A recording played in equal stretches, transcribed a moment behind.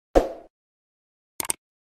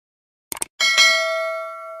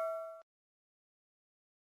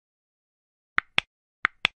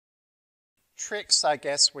tricks, I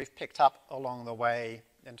guess, we've picked up along the way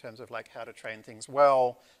in terms of like how to train things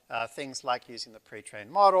well, things like using the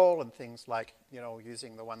pre-trained model and things like,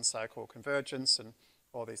 using the one-cycle convergence and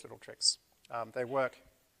all these little tricks. They work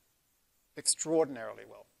extraordinarily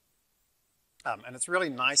well. And it's really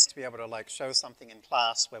nice to be able to like show something in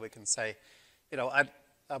class where we can say,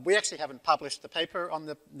 we actually haven't published the paper on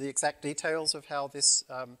the exact details of how this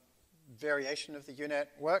variation of the unit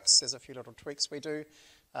works. There's a few little tweaks we do.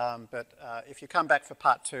 But if you come back for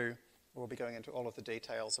part 2, we'll be going into all of the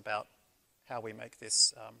details about how we make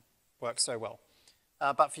this work so well.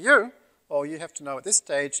 But for you, all you have to know at this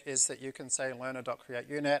stage is that you can say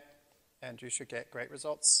learner.createUnit, and you should get great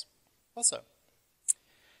results also.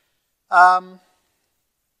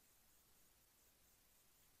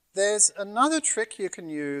 There's another trick you can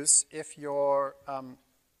use if you're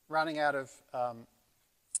running out of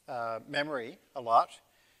memory a lot,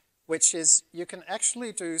 which is you can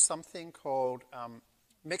actually do something called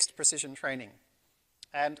mixed precision training.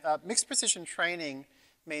 And mixed precision training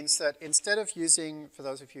means that instead of using, for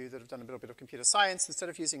those of you that have done a little bit of computer science, instead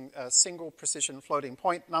of using single precision floating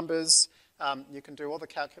point numbers, you can do all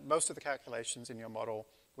most of the calculations in your model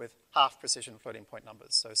with half precision floating point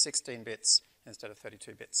numbers, so 16 bits instead of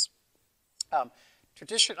 32 bits.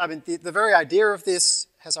 The very idea of this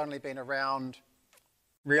has only been around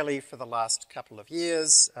really for the last couple of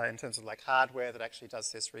years in terms of like hardware that actually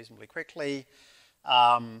does this reasonably quickly.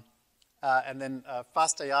 And then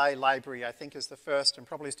FastAI library, I think, is the first and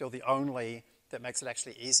probably still the only that makes it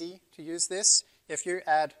actually easy to use this. If you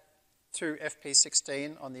add 2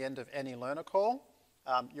 FP16 on the end of any learner call,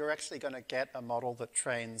 you're actually going to get a model that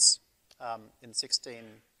trains in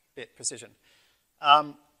 16-bit precision.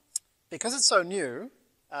 Because it's so new,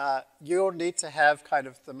 you'll need to have kind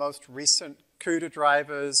of the most recent CUDA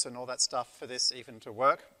drivers and all that stuff for this even to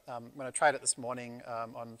work. When I tried it this morning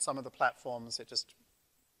on some of the platforms, it just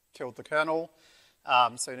killed the kernel.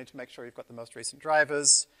 So you need to make sure you've got the most recent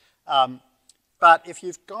drivers. But if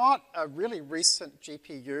you've got a really recent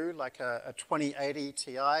GPU, like a 2080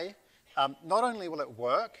 Ti, not only will it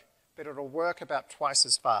work, but it'll work about twice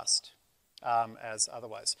as fast as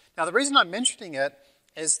otherwise. Now, the reason I'm mentioning it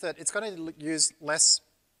is that it's going to use less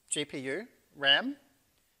GPU, RAM.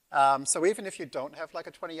 So even if you don't have like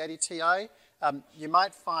a 2080 Ti, you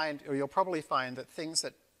might find, or you'll probably find that things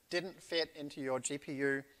that didn't fit into your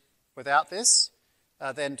GPU without this,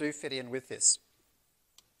 then do fit in with this.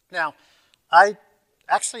 Now, I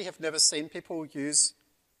actually have never seen people use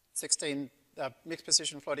 16 mixed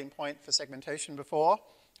precision floating point for segmentation before.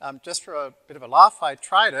 Just for a bit of a laugh, I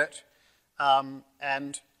tried it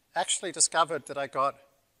and actually discovered that I got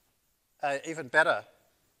an even better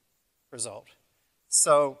result.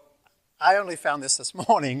 So I only found this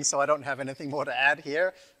morning, so I don't have anything more to add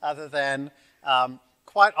here other than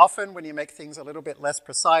quite often when you make things a little bit less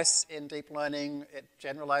precise in deep learning, it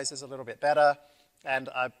generalizes a little bit better. And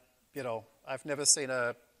I've never seen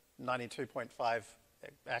a 92.5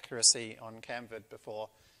 accuracy on Canvid before.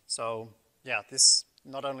 So yeah,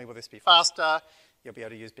 not only will this be faster, you'll be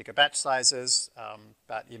able to use bigger batch sizes,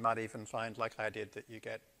 but you might even find, like I did, that you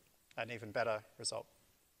get an even better result.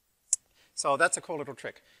 So that's a cool little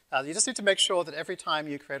trick. You just need to make sure that every time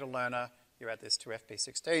you create a learner, you add this to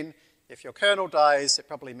FP16. If your kernel dies, it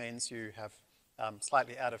probably means you have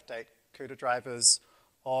slightly out-of-date CUDA drivers,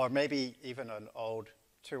 or maybe even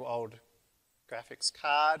too old graphics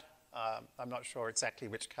card. I'm not sure exactly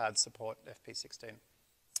which cards support FP16.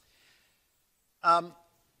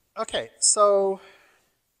 Okay, so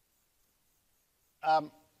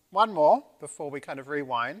one more before we kind of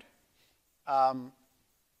rewind.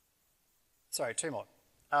 Sorry, 2 more.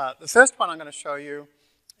 The first one I'm going to show you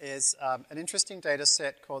is an interesting data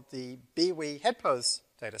set called the BWE headpose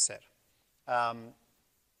data set.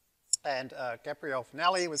 And Gabriele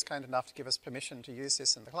Finelli was kind enough to give us permission to use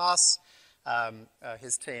this in the class.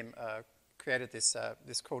 His team created this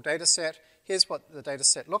cool data set. Here's what the data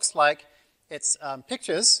set looks like. It's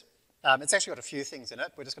pictures. It's actually got a few things in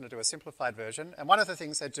it. We're just going to do a simplified version. And one of the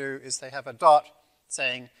things they do is they have a dot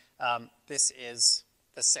saying this is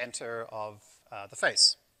the center of the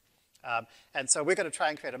face. And so we're going to try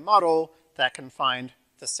and create a model that can find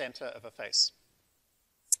the center of a face.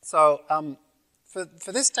 So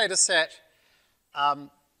for this data set,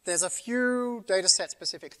 there's a few data set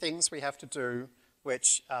specific things we have to do,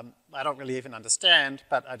 which I don't really even understand,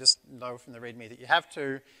 but I just know from the README that you have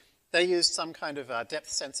to. They used some kind of depth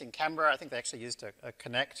sensing camera. I think they actually used a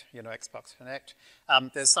Kinect, Xbox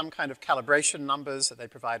Kinect. There's some kind of calibration numbers that they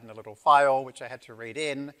provide in a little file, which I had to read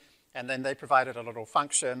in. And then they provided a little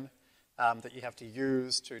function that you have to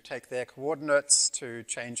use to take their coordinates to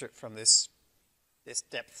change it from this this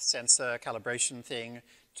depth sensor calibration thing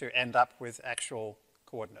to end up with actual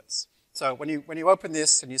coordinates. So when you open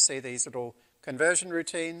this and you see these little conversion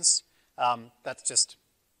routines, that's just,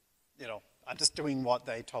 I'm just doing what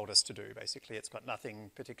they told us to do, basically. It's got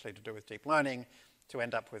nothing particularly to do with deep learning to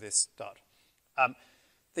end up with this dot.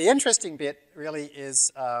 The interesting bit really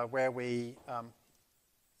is where we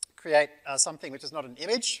create something which is not an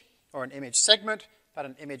image or an image segment, but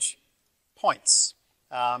an image points.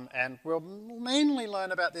 And we'll mainly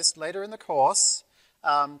learn about this later in the course,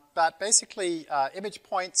 but basically image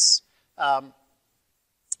points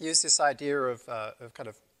use this idea of kind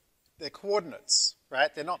of their coordinates,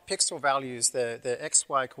 right? They're not pixel values, they're x,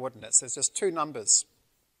 y coordinates. There's just two numbers.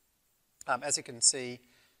 As you can see,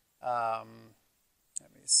 let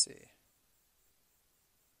me see.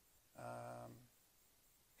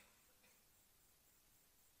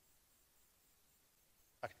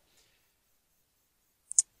 Okay.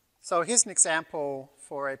 So here's an example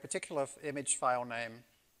for a particular image file name,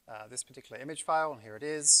 this particular image file, and here it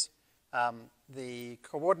is. The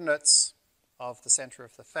coordinates of the center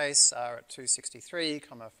of the face are at 263,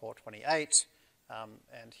 428,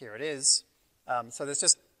 and here it is. So there's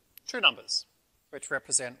just two numbers which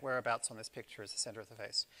represent whereabouts on this picture is the center of the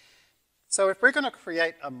face. So if we're going to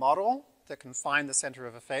create a model that can find the center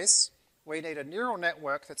of a face, we need a neural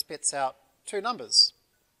network that spits out two numbers.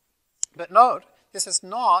 But note, this is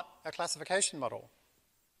not a classification model.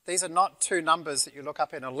 These are not two numbers that you look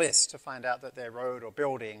up in a list to find out that they're road or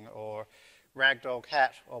building or ragdoll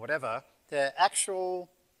cat or whatever. They're actual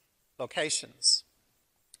locations.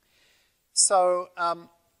 So,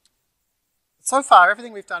 so far,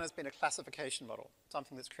 everything we've done has been a classification model,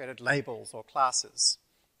 something that's created labels or classes.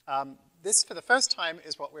 This, for the first time,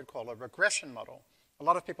 is what we'd call a regression model. A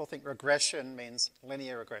lot of people think regression means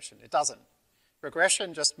linear regression. It doesn't.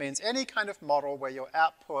 Regression just means any kind of model where your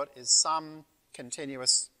output is some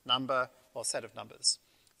continuous number or set of numbers.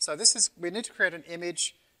 So we need to create an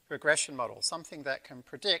image regression model, something that can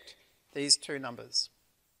predict these two numbers.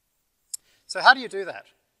 So how do you do that?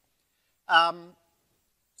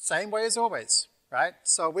 Same way as always, right?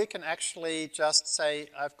 So we can actually just say,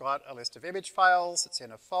 I've got a list of image files, it's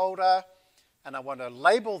in a folder, and I want to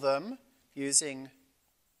label them using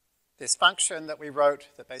this function that we wrote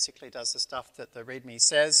that basically does the stuff that the README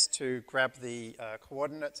says to grab the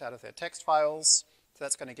coordinates out of their text files. So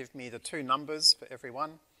that's going to give me the two numbers for every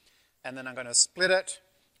one. And then I'm going to split it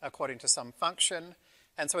according to some function.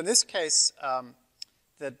 And so in this case,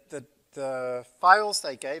 the files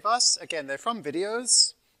they gave us, again, they're from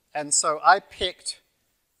videos. And so I picked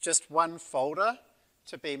just one folder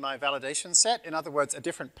to be my validation set. In other words, a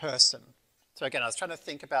different person. So again, I was trying to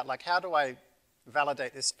think about, like, how do I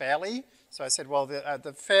validate this fairly? So I said, well,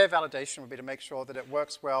 the fair validation would be to make sure that it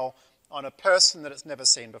works well on a person that it's never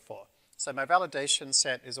seen before. So my validation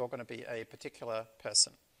set is all going to be a particular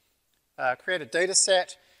person. Create a data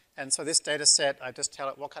set, and so this data set, I just tell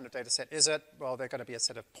it what kind of data set is it. Well, they're going to be a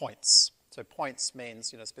set of points. So points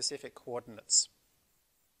means, specific coordinates.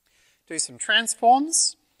 Do some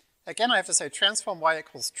transforms. Again, I have to say transform y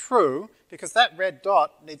equals true, because that red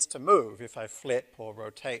dot needs to move if I flip or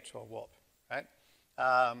rotate or warp, right?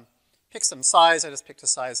 Pick some size. I just picked a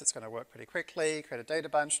size that's going to work pretty quickly. Create a data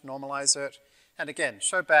bunch, normalize it. And again,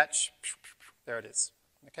 show batch, there it is,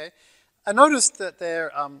 okay? I noticed that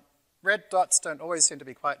their red dots don't always seem to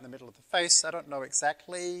be quite in the middle of the face. I don't know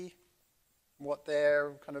exactly what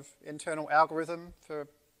their kind of internal algorithm for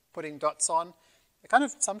putting dots on. It kind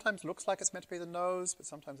of sometimes looks like it's meant to be the nose, but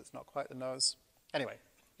sometimes it's not quite the nose. Anyway,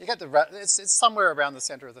 you get it's somewhere around the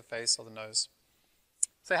center of the face or the nose.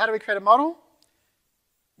 So how do we create a model?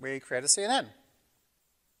 We create a CNN.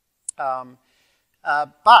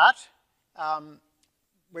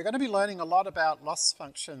 We're going to be learning a lot about loss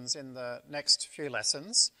functions in the next few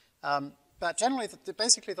lessons. But generally,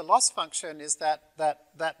 basically the loss function is that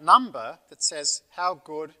number that says how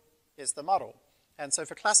good is the model. And so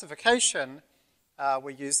for classification,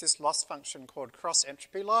 we use this loss function called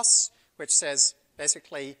cross-entropy loss, which says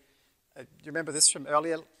basically, you remember this from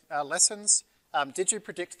earlier lessons, did you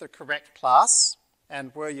predict the correct class,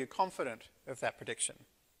 and were you confident of that prediction?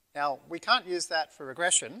 Now, we can't use that for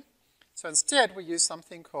regression, so instead we use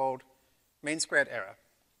something called mean squared error.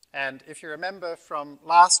 And if you remember from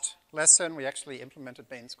last lesson, we actually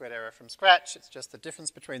implemented mean squared error from scratch. It's just the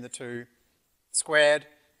difference between the two squared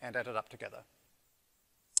and added up together.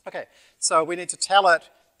 Okay, so we need to tell it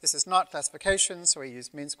this is not classification, so we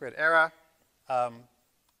use mean squared error. Join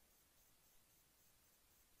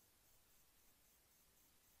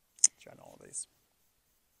all of these.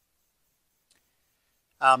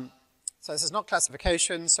 So this is not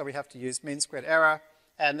classification, so we have to use mean squared error.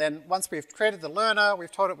 And then once we've created the learner,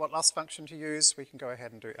 we've told it what loss function to use, we can go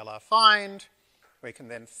ahead and do lr-find. We can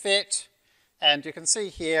then fit. And you can see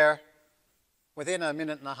here, within a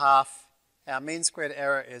minute and a half, our mean squared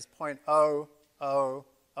error is 0.0004.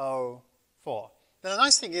 Now, the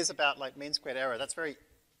nice thing is about like mean squared error, that's very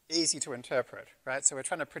easy to interpret, right? So we're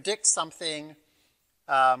trying to predict something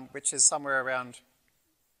which is somewhere around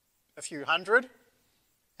a few hundred,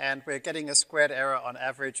 and we're getting a squared error on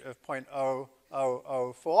average of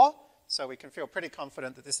 0.0004. So we can feel pretty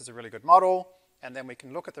confident that this is a really good model, and then we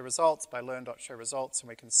can look at the results by learn.showResults, and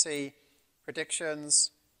we can see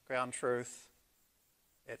predictions, ground truth,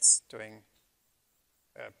 it's doing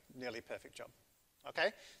a nearly perfect job.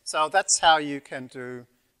 Okay, so that's how you can do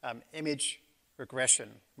image regression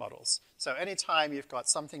models. So anytime you've got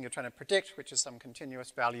something you're trying to predict, which is some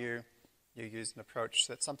continuous value, you use an approach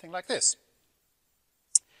that's something like this.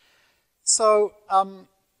 So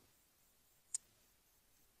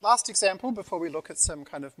last example before we look at some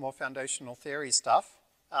kind of more foundational theory stuff,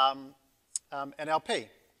 NLP.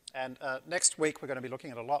 And next week we're going to be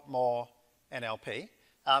looking at a lot more NLP.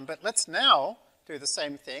 But let's now do the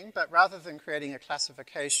same thing, but rather than creating a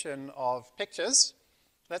classification of pictures,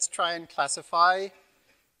 let's try and classify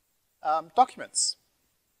documents.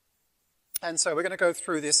 And so we're going to go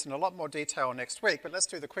through this in a lot more detail next week, but let's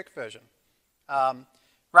do the quick version.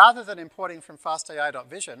 Rather than importing from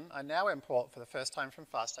fastai.vision, I now import for the first time from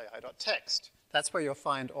fastai.text. That's where you'll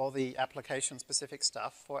find all the application-specific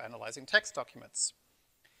stuff for analyzing text documents.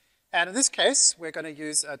 And in this case, we're going to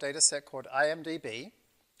use a data set called IMDb.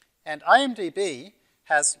 And IMDb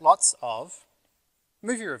has lots of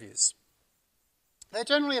movie reviews. They're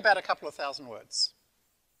generally about a couple of thousand words.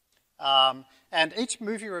 And each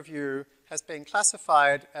movie review has been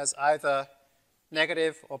classified as either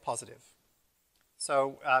negative or positive.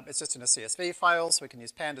 So it's just in a CSV file, so we can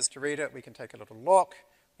use pandas to read it. We can take a little look.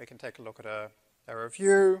 We can take a look at a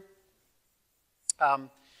review.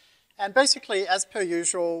 And basically, as per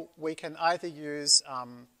usual, we can either use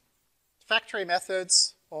factory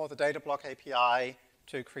methods or the data block API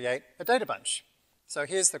to create a data bunch. So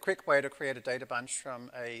here's the quick way to create a data bunch from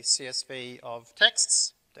a CSV of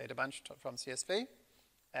texts, data bunch from CSV,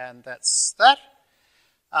 and that's that.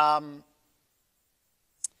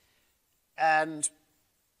 And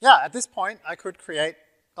yeah, at this point, I could create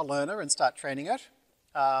a learner and start training it.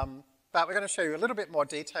 But we're going to show you a little bit more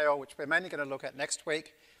detail, which we're mainly going to look at next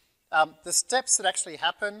week. The steps that actually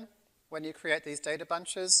happen when you create these data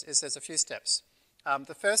bunches is there's a few steps.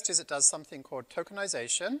 The first is it does something called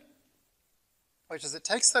tokenization, which is it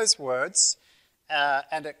takes those words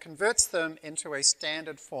and it converts them into a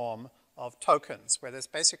standard form of tokens, where there's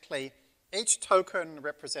basically each token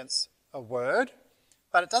represents a word,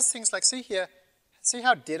 but it does things like, see here, see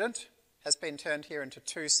how didn't has been turned here into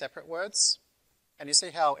two separate words? And you see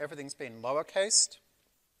how everything's been lowercased?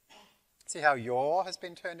 See how your has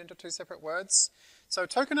been turned into two separate words? So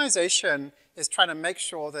tokenization is trying to make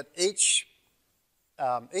sure that each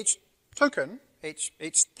token, each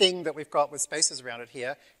thing that we've got with spaces around it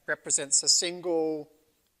here, represents a single,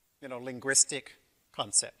 linguistic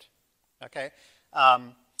concept. Okay.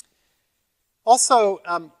 Also,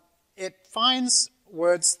 it finds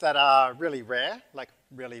words that are really rare, like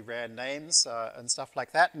really rare names and stuff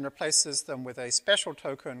like that, and replaces them with a special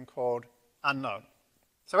token called unknown.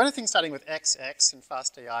 So anything starting with XX in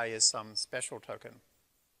FastAI is some special token.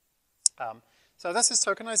 So this is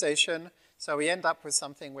tokenization. So we end up with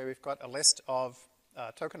something where we've got a list of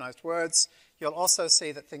tokenized words. You'll also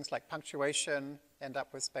see that things like punctuation end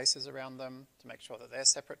up with spaces around them to make sure that they're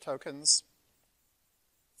separate tokens.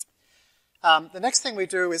 The next thing we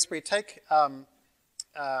do is we take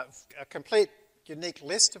a complete unique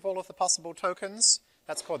list of all of the possible tokens.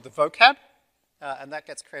 That's called the vocab, and that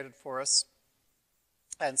gets created for us.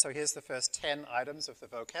 And so here's the first 10 items of the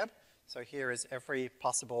vocab. So here is every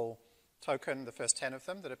possible token, the first 10 of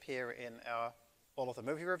them that appear in all of the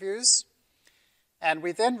movie reviews. And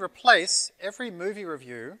we then replace every movie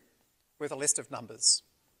review with a list of numbers.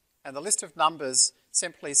 And the list of numbers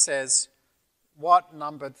simply says what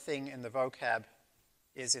numbered thing in the vocab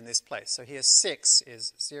is in this place. So here 6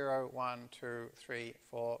 is 0, 1, 2, 3,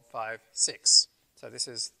 4, 5, 6. So this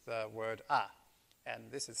is the word ah.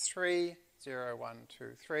 And this is 3, 0, 1,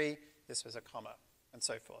 2, 3. This was a comma, and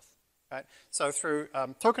so forth. Right? So through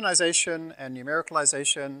tokenization and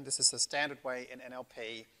numericalization, this is the standard way in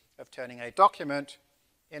NLP of turning a document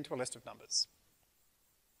into a list of numbers.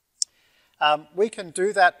 We can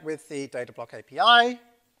do that with the data block API,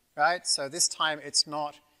 right? So this time it's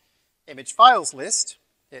not image files list,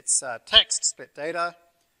 it's text split data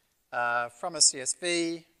from a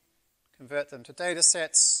CSV, convert them to data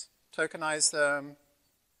sets, tokenize them,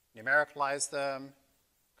 numericalize them,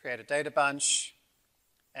 create a data bunch,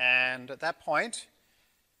 and at that point,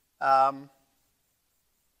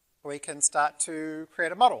 we can start to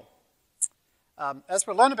create a model. As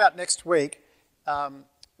we'll learn about next week,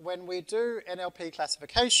 when we do NLP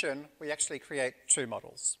classification, we actually create two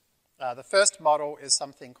models. The first model is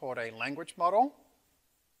something called a language model,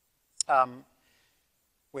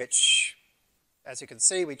 which, as you can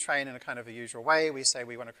see, we train in a kind of a usual way. We say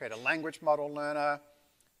we want to create a language model learner.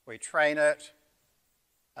 We train it.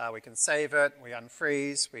 We can save it. We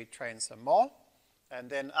unfreeze. We train some more. And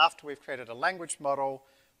then after we've created a language model,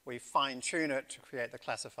 we fine-tune it to create the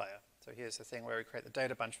classifier. So here's the thing where we create the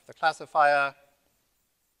data bunch for the classifier.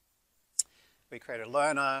 We create a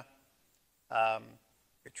learner.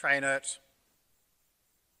 We train it.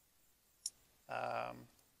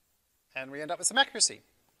 And we end up with some accuracy.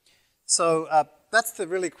 So that's the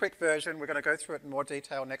really quick version. We're going to go through it in more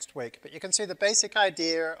detail next week. But you can see the basic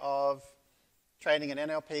idea of training an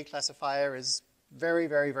NLP classifier is very,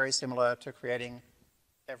 very, very similar to creating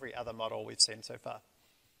every other model we've seen so far.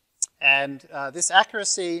 And this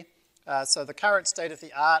accuracy, so the current state of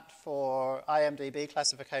the art for IMDb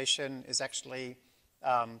classification is actually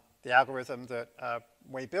the algorithm that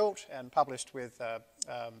we built and published with a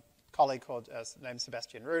colleague named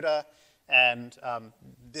Sebastian Ruder. And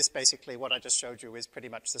this basically, what I just showed you, is pretty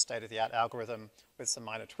much the state-of-the-art algorithm with some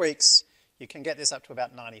minor tweaks. You can get this up to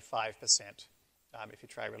about 95% if you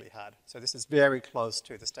try really hard. So this is very close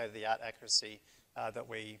to the state-of-the-art accuracy that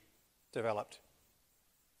we developed.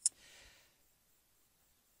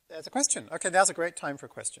 There's a question. Okay, now's a great time for a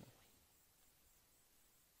question.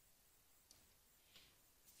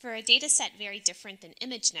 For a data set very different than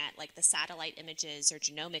ImageNet, like the satellite images or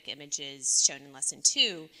genomic images shown in Lesson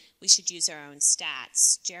 2, we should use our own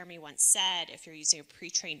stats. Jeremy once said, if you're using a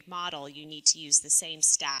pre-trained model, you need to use the same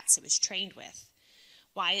stats it was trained with.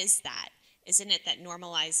 Why is that? Isn't it that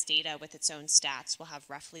normalized data with its own stats will have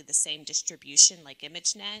roughly the same distribution like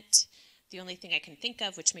ImageNet? The only thing I can think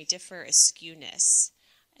of which may differ is skewness.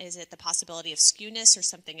 Is it the possibility of skewness or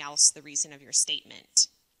something else the reason of your statement?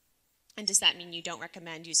 And does that mean you don't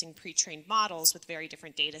recommend using pre-trained models with very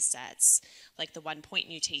different data sets, like the 1-point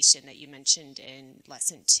mutation that you mentioned in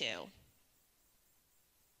Lesson 2?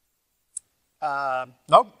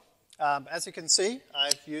 Nope. As you can see,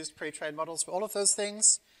 I've used pre-trained models for all of those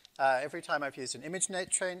things. Every time I've used an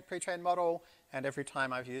ImageNet pre-trained model, and every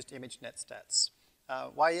time I've used ImageNet stats.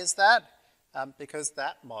 Why is that? Because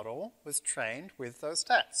that model was trained with those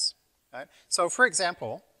stats. Right? So for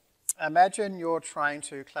example, imagine you're trying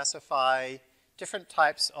to classify different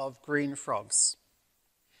types of green frogs.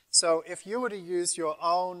 So if you were to use your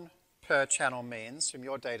own per channel means from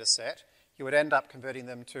your data set, you would end up converting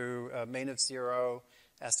them to a mean of 0,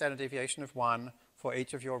 a standard deviation of 1 for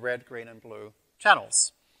each of your red, green, and blue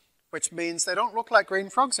channels, which means they don't look like green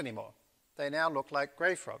frogs anymore. They now look like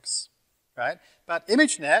gray frogs, right? But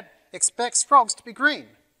ImageNet expects frogs to be green.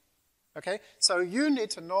 Okay, so you need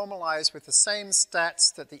to normalize with the same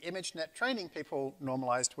stats that the ImageNet training people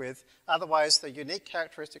normalized with, otherwise the unique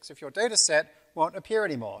characteristics of your data set won't appear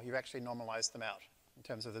anymore. You actually normalize them out in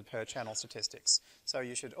terms of the per channel statistics. So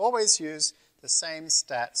you should always use the same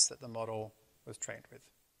stats that the model was trained with.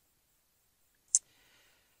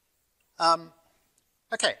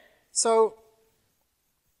 Okay, so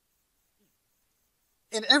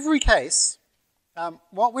in every case,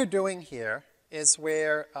 what we're doing here is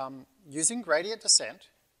we're using gradient descent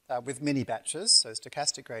with mini batches, so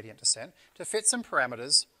stochastic gradient descent, to fit some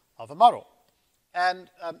parameters of a model. And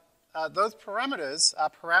those parameters are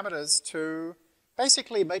parameters to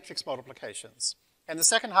basically matrix multiplications. In the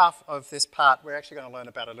second half of this part, we're actually going to learn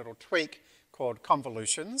about a little tweak called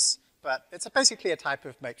convolutions, but it's basically a type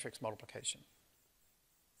of matrix multiplication.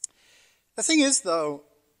 The thing is, though,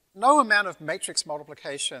 no amount of matrix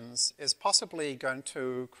multiplications is possibly going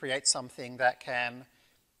to create something that can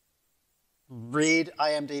read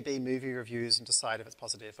IMDb movie reviews and decide if it's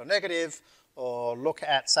positive or negative, or look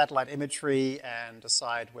at satellite imagery and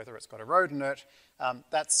decide whether it's got a road in it.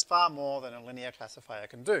 That's far more than a linear classifier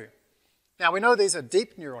can do. Now, we know these are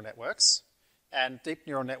deep neural networks, and deep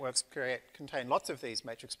neural networks contain lots of these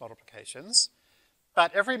matrix multiplications,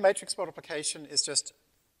 but every matrix multiplication is just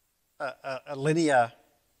a linear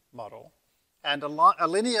model. And a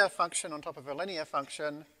linear function on top of a linear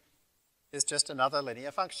function is just another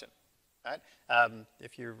linear function. Right?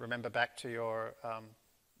 If you remember back to your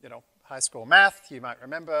high school math, you might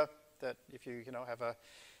remember that if you have a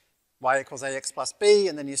y equals ax plus b,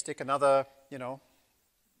 and then you stick another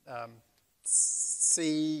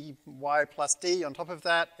cy plus d on top of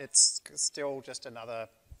that, it's still just another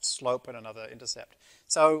slope and another intercept.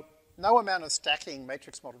 So no amount of stacking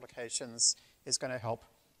matrix multiplications is going to help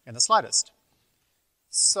in the slightest.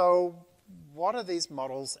 So what are these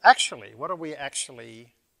models actually? What are we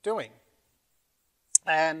actually doing?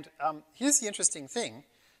 And here's the interesting thing.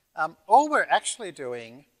 All we're actually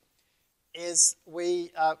doing is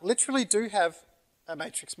we literally do have a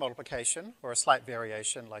matrix multiplication or a slight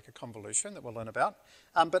variation like a convolution that we'll learn about.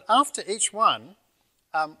 But after each one,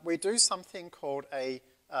 we do something called a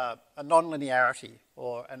nonlinearity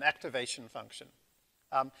or an activation function.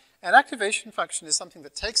 An activation function is something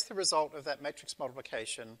that takes the result of that matrix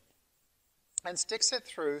multiplication and sticks it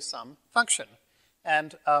through some function.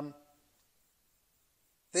 And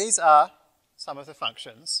these are some of the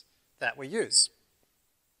functions that we use.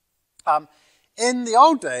 In the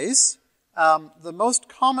old days, the most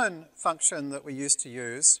common function that we used to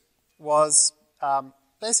use was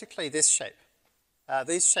basically this shape.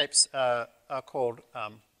 These shapes are called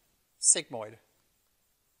sigmoid.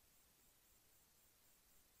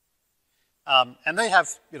 And they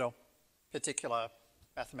have, particular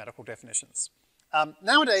mathematical definitions.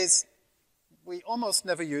 Nowadays, we almost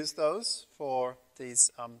never use those for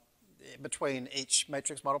these between each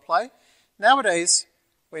matrix multiply. Nowadays,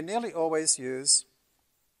 we nearly always use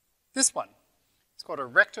this one. It's called a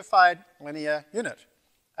rectified linear unit.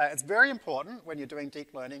 It's very important when you're doing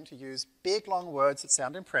deep learning to use big, long words that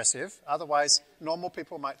sound impressive. Otherwise, normal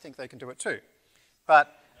people might think they can do it too.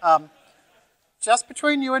 But just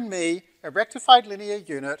between you and me, a rectified linear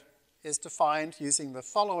unit is defined using the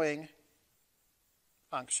following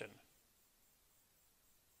function.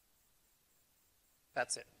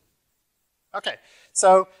 That's it. Okay,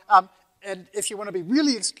 so and if you want to be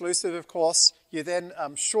really exclusive, of course, you then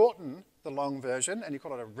shorten the long version and you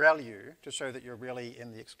call it a ReLU to show that you're really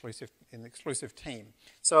in the exclusive team.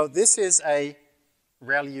 So this is a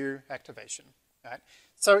ReLU activation. Right?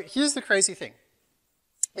 So here's the crazy thing.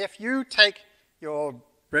 If you take your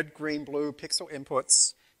red, green, blue pixel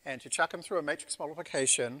inputs and you chuck them through a matrix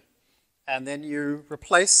multiplication and then you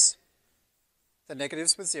replace the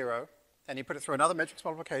negatives with 0, and you put it through another matrix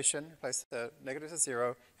multiplication, replace the negatives with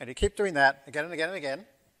 0, and you keep doing that again and again and again,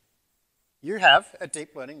 you have a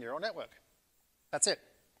deep learning neural network. That's it.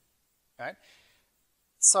 Right?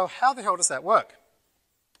 So how the hell does that work?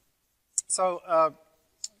 So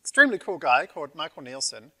extremely cool guy called Michael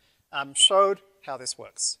Nielsen showed how this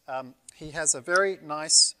works. He has a very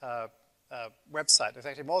nice website. It's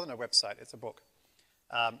actually more than a website, it's a book.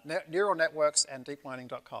 Neural networks and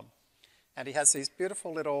deeplearning.com. And he has these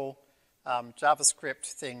beautiful little JavaScript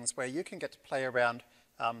things where you can get to play around,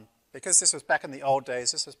 because this was back in the old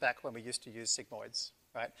days, this was back when we used to use sigmoids,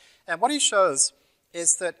 right? And what he shows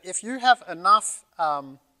is that if you have enough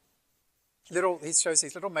he shows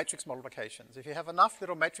these little matrix multiplications. If you have enough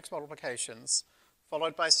little matrix multiplications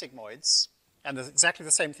followed by sigmoids, and exactly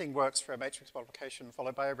the same thing works for a matrix multiplication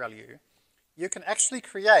followed by a ReLU, you can actually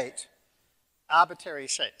create arbitrary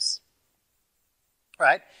shapes,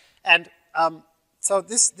 right? And so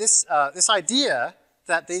this idea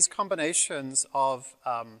that these combinations of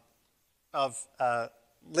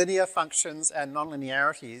linear functions and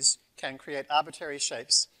nonlinearities can create arbitrary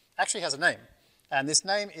shapes actually has a name. And this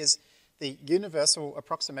name is the universal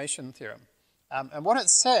approximation theorem. And what it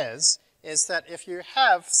says is that if you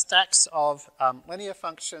have stacks of linear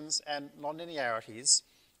functions and nonlinearities,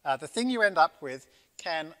 the thing you end up with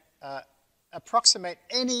can approximate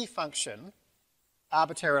any function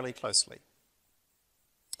arbitrarily closely.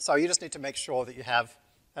 So you just need to make sure that you have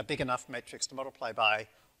a big enough matrix to multiply by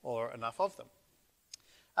or enough of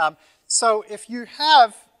them. So if you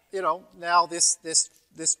have, now this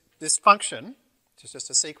function, which is just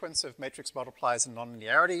a sequence of matrix multipliers and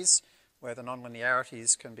nonlinearities, where the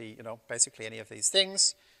nonlinearities can be, basically any of these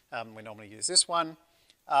things. We normally use this one.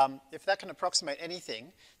 If that can approximate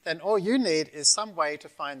anything, then all you need is some way to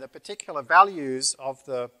find the particular values of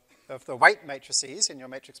the weight matrices in your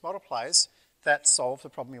matrix multipliers that solve the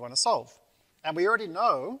problem you want to solve. And we already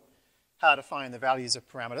know how to find the values of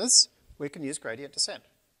parameters. We can use gradient descent.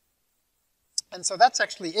 And so that's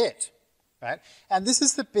actually it, right? And this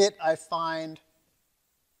is the bit I find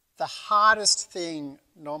the hardest thing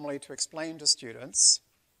normally to explain to students,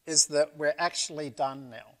 is that we're actually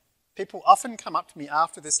done now. People often come up to me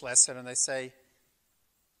after this lesson and they say,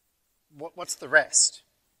 what's the rest?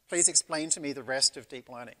 Please explain to me the rest of deep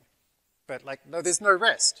learning. But no, there's no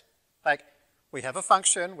rest. We have a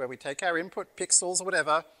function where we take our input pixels or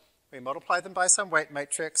whatever, we multiply them by some weight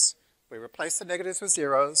matrix, we replace the negatives with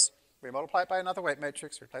zeros, we multiply it by another weight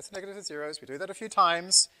matrix, replace the negatives with zeros, we do that a few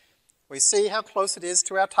times, we see how close it is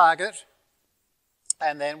to our target,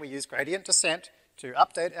 and then we use gradient descent to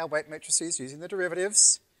update our weight matrices using the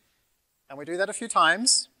derivatives, and we do that a few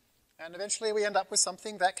times, And eventually we end up with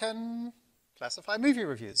something that can classify movie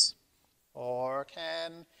reviews or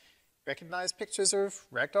can recognize pictures of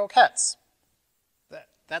ragdoll cats.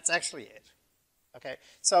 That's actually it. Okay,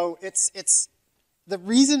 so it's the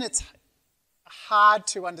reason it's hard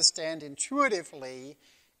to understand intuitively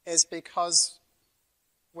is because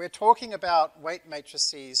we're talking about weight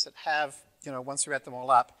matrices that have, once you add them all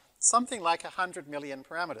up, something like 100 million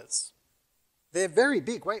parameters. They're very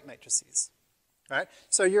big weight matrices, right?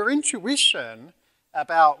 So your intuition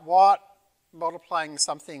about what multiplying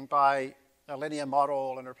something by a linear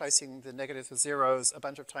model and replacing the negatives with zeros a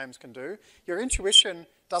bunch of times can do, your intuition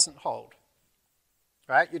doesn't hold,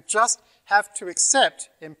 right? You just have to accept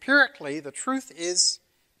empirically the truth is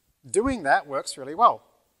doing that works really well.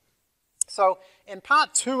 So in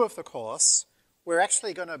part 2 of the course, we're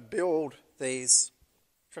actually going to build these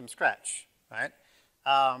from scratch, right?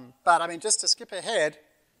 But I mean, just to skip ahead,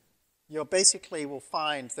 you basically will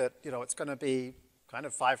find that, it's going to be kind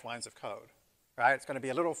of 5 lines of code, right? It's going to be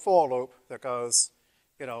a little for loop that goes,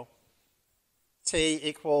 t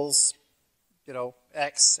equals,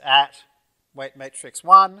 x at weight matrix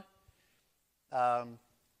 1,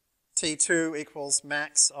 t2 equals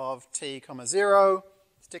max of t comma 0,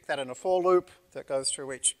 stick that in a for loop that goes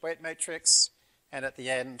through each weight matrix, and at the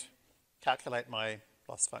end, calculate my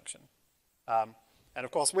loss function. And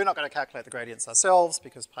of course, we're not going to calculate the gradients ourselves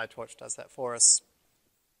because PyTorch does that for us.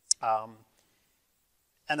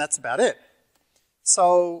 And that's about it.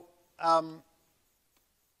 So,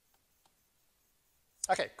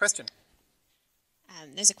 okay, question.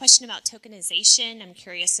 There's a question about tokenization. I'm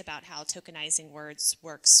curious about how tokenizing words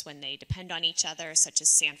works when they depend on each other, such as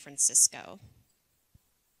San Francisco.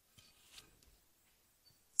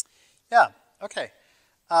 Yeah, okay.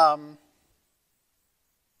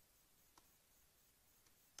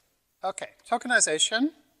 Okay, tokenization.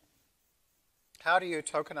 How do you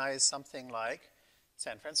tokenize something like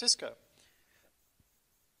San Francisco?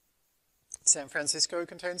 San Francisco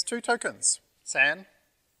contains 2 tokens, San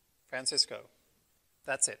Francisco.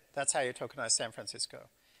 That's it. That's how you tokenize San Francisco.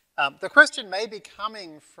 The question may be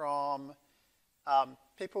coming from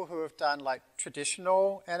people who have done like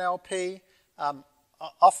traditional NLP,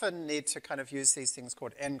 often need to kind of use these things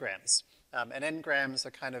called n-grams. And n-grams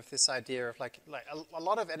are kind of this idea of like a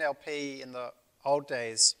lot of NLP in the old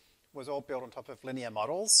days was all built on top of linear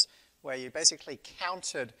models, where you basically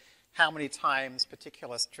counted how many times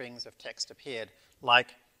particular strings of text appeared,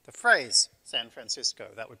 like the phrase San Francisco.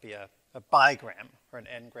 That would be a bigram, or an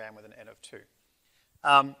n-gram with an n of 2.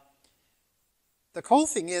 The cool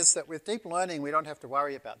thing is that with deep learning, we don't have to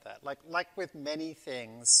worry about that. Like with many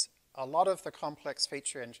things, a lot of the complex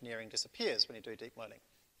feature engineering disappears when you do deep learning.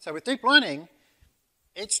 So with deep learning,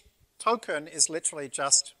 each token is literally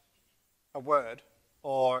just a word,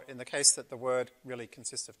 or in the case that the word really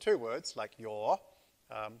consists of 2 words, like your,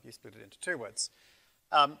 you split it into 2 words.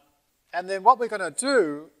 And then what we're going to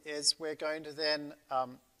do is we're going to then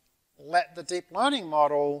let the deep learning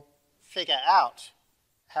model figure out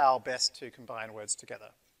how best to combine words together.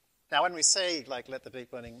 Now, when we say, like, let the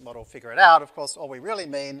deep learning model figure it out, of course, all we really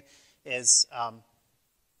mean is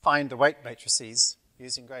find the weight matrices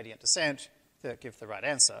using gradient descent to give the right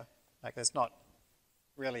answer. Like, there's not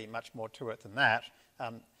really much more to it than that.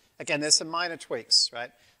 Again, there's some minor tweaks,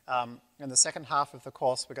 right? In the second half of the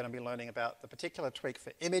course, we're going to be learning about the particular tweak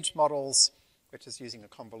for image models, which is using a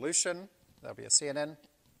convolution. That'll be a CNN.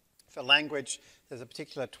 For language, there's a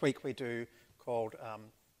particular tweak we do called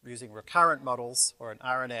using recurrent models, or an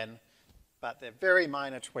RNN, but they're very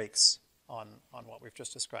minor tweaks on what we've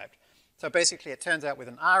just described. So basically, it turns out with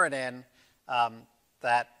an RNN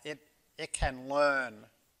that it can learn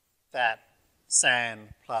that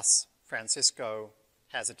San plus Francisco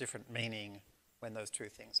has a different meaning when those 2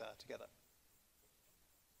 things are together.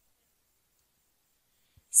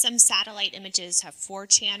 Some satellite images have 4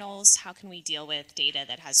 channels. How can we deal with data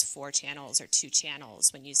that has 4 channels or 2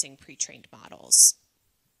 channels when using pre-trained models?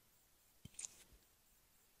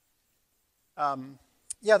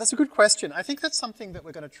 Yeah, that's a good question. I think that's something that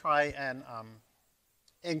we're going to try and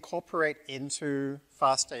incorporate into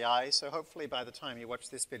FastAI. So hopefully by the time you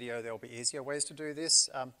watch this video, there will be easier ways to do this.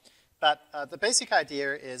 But the basic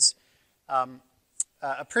idea is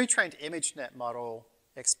a pre-trained ImageNet model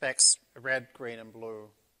expects red, green, and blue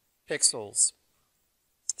pixels.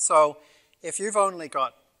 So if you've only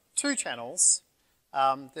got 2 channels,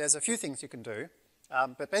 there's a few things you can do.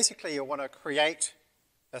 But basically, you'll want to create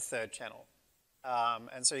a 3rd channel.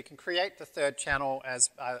 And so you can create the 3rd channel as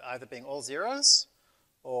either being all zeros,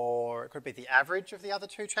 or it could be the average of the other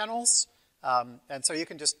 2 channels. And so you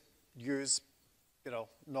can just use,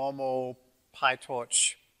 normal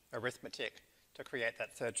PyTorch arithmetic to create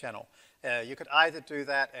that third channel. You could either do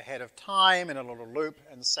that ahead of time in a little loop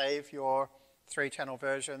and save your 3-channel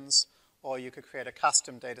versions, or you could create a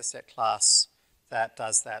custom dataset class that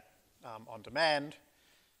does that on demand.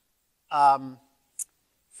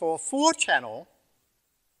 For 4-channel,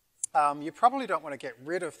 you probably don't want to get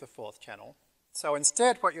rid of the 4th channel. So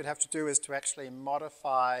instead, what you'd have to do is to actually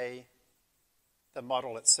modify the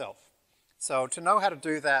model itself. So to know how to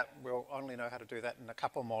do that, we'll only know how to do that in a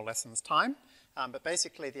couple more lessons' time. But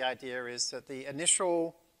basically, the idea is that the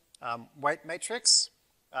initial weight matrix,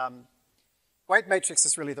 weight matrix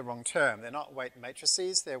is really the wrong term. They're not weight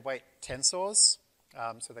matrices, they're weight tensors.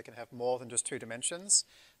 So they can have more than just 2 dimensions.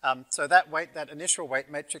 So that initial weight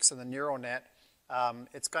matrix in the neural net,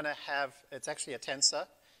 it's actually a tensor,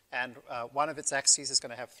 and one of its axes is going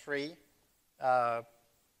to have 3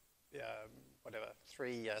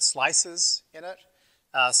 slices in it.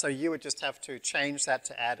 So you would just have to change that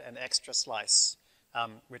to add an extra slice,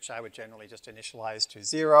 which I would generally just initialize to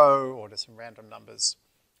 0 or to some random numbers.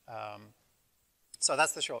 So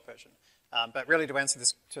that's the short version. But really, to answer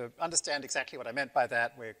this, to understand exactly what I meant by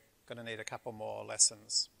that, we're going to need a couple more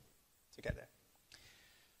lessons to get there.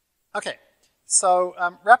 Okay, so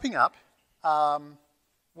wrapping up,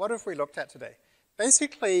 what have we looked at today?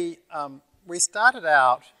 Basically, we started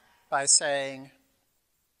out by saying,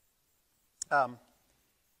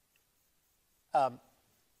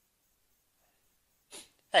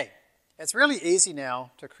 hey, it's really easy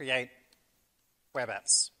now to create web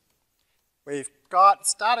apps. We've got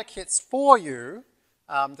starter kits for you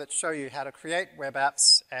that show you how to create web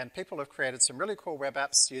apps, and people have created some really cool web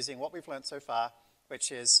apps using what we've learned so far,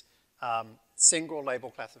 which is single label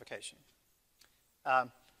classification.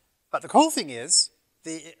 But the cool thing is,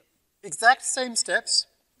 the exact same steps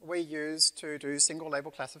we use to do single label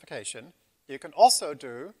classification, you can also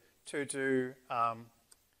do to do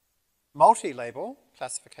multi-label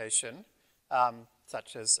classification,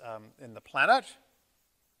 such as in the planet,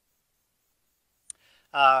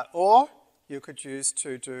 or you could use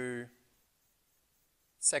to do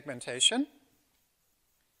segmentation,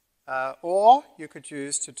 or you could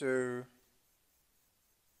use to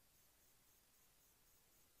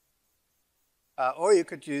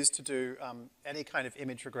do any kind of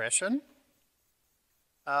image regression,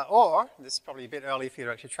 or, this is probably a bit early for you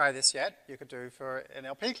to actually try this yet, you could do for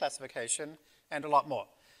NLP classification and a lot more.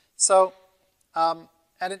 So, and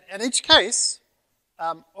in each case,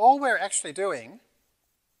 all we're actually doing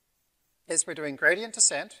is we're doing gradient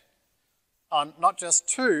descent on not just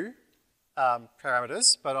 2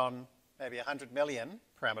 parameters, but on maybe 100 million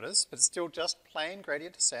parameters, but it's still just plain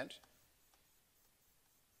gradient descent,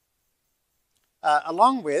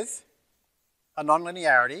 along with a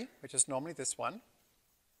nonlinearity, which is normally this one,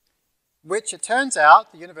 which it turns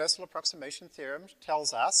out the universal approximation theorem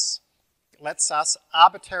tells us, lets us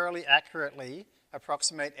arbitrarily accurately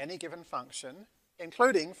approximate any given function,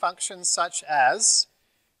 including functions such as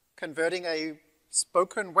converting a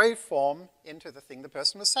spoken waveform into the thing the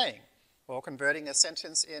person was saying, or converting a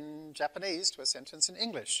sentence in Japanese to a sentence in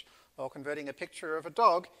English, or converting a picture of a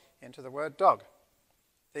dog into the word dog.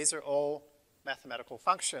 These are all mathematical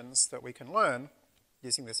functions that we can learn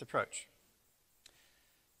using this approach.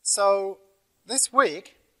 So this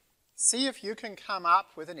week, see if you can come up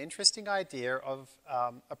with an interesting idea of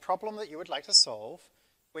a problem that you would like to solve,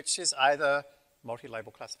 which is either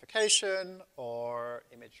multi-label classification, or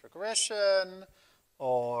image regression,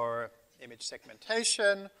 or image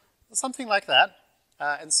segmentation, or something like that,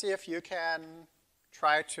 and see if you can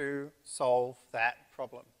try to solve that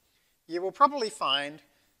problem. You will probably find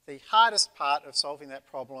the hardest part of solving that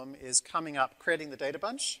problem is creating the data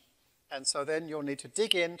bunch, and so then you'll need to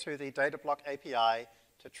dig into the data block API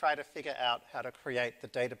to try to figure out how to create the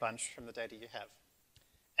data bunch from the data you have.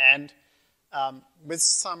 And with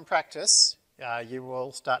some practice, you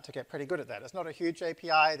will start to get pretty good at that. It's not a huge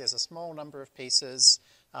API, there's a small number of pieces,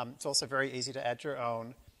 it's also very easy to add your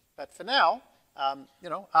own. But for now,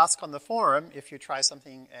 ask on the forum if you try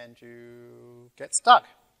something and you get stuck.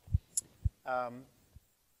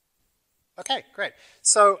 Okay, great.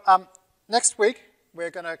 So next week, we're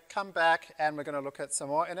going to come back and we're going to look at some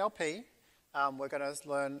more NLP. We're going to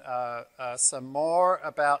learn some more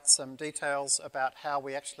about some details about how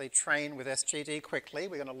we actually train with SGD quickly.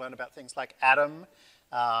 We're going to learn about things like Atom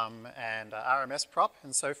and RMS prop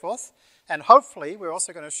and so forth. And hopefully, we're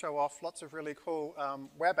also going to show off lots of really cool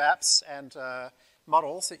web apps and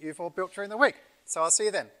models that you've all built during the week. So I'll see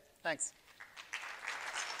you then. Thanks.